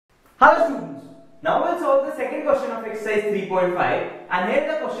Hello students, now we'll solve the second question of exercise 3.5 and here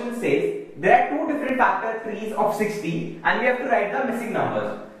the question says there are two different factor trees of 60 and we have to write the missing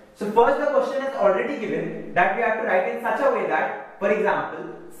numbers. So first the question is already given that we have to write in such a way that, for example,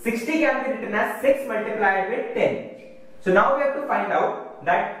 60 can be written as 6 multiplied with 10. So now we have to find out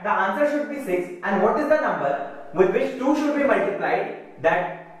that the answer should be 6 and what is the number with which 2 should be multiplied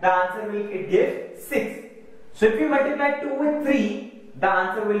that the answer will give 6. So if we multiply 2 with 3, the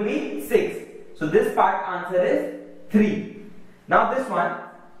answer will be 6. So this part answer is 3. Now this one,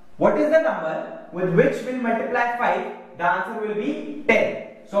 what is the number with which we will multiply 5? The answer will be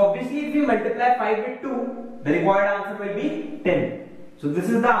 10. So obviously if we multiply 5 with 2, the required answer will be 10. So this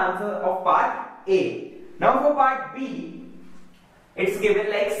is the answer of part A. Now for part B, it's given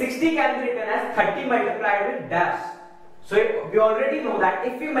like 60 can be written as 30 multiplied with dash. So we already know that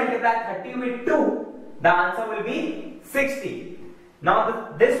if we multiply 30 with 2, the answer will be 60.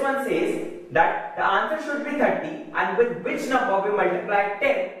 Now this one says that the answer should be 30 and with which number we multiply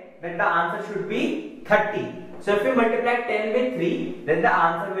 10, then the answer should be 30. So if we multiply 10 with 3, then the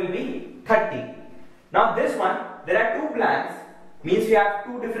answer will be 30. Now this one, there are two blanks, means we have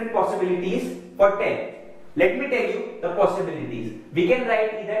two different possibilities for 10. Let me tell you the possibilities. We can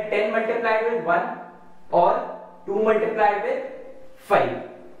write either 10 multiplied with 1 or 2 multiplied with 5.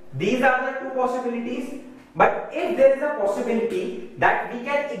 These are the two possibilities. But if there is a possibility that we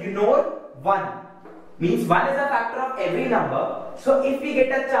can ignore 1, means 1 is a factor of every number. So if we get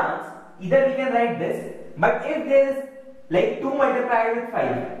a chance, either we can write this. But if there is like 2 multiplied with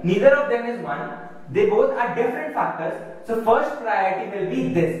 5, neither of them is 1. They both are different factors. So first priority will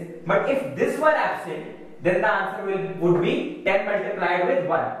be this. But if this were absent, then the answer would be 10 multiplied with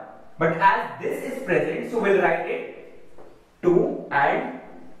 1. But as this is present, so we'll write it 2 and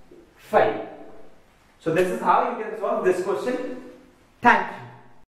 5. So this is how you can solve this question. Thank you.